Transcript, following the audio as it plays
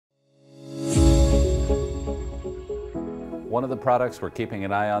One of the products we're keeping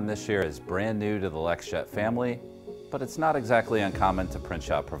an eye on this year is brand new to the LexJet family, but it's not exactly uncommon to print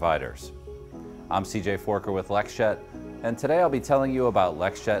shop providers. I'm CJ Forker with LexJet, and today I'll be telling you about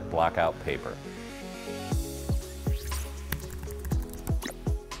LexJet Blockout Paper.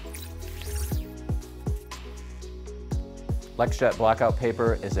 LexJet Blockout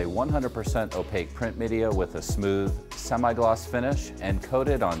Paper is a 100% opaque print media with a smooth, semi-gloss finish and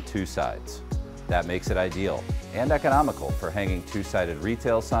coated on two sides. That makes it ideal and economical for hanging two-sided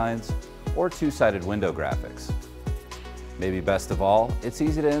retail signs or two-sided window graphics. Maybe best of all, it's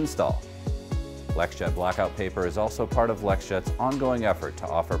easy to install. LexJet Blockout Paper is also part of LexJet's ongoing effort to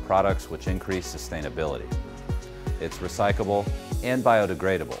offer products which increase sustainability. It's recyclable and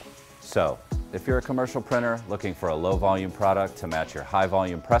biodegradable. So, if you're a commercial printer looking for a low-volume product to match your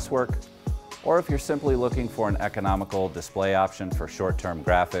high-volume press work, or if you're simply looking for an economical display option for short-term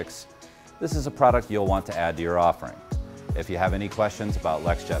graphics, this is a product you'll want to add to your offering. If you have any questions about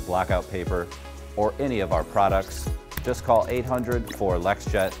LexJet Blockout Paper or any of our products, just call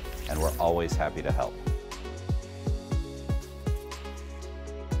 800-4-LexJet and we're always happy to help.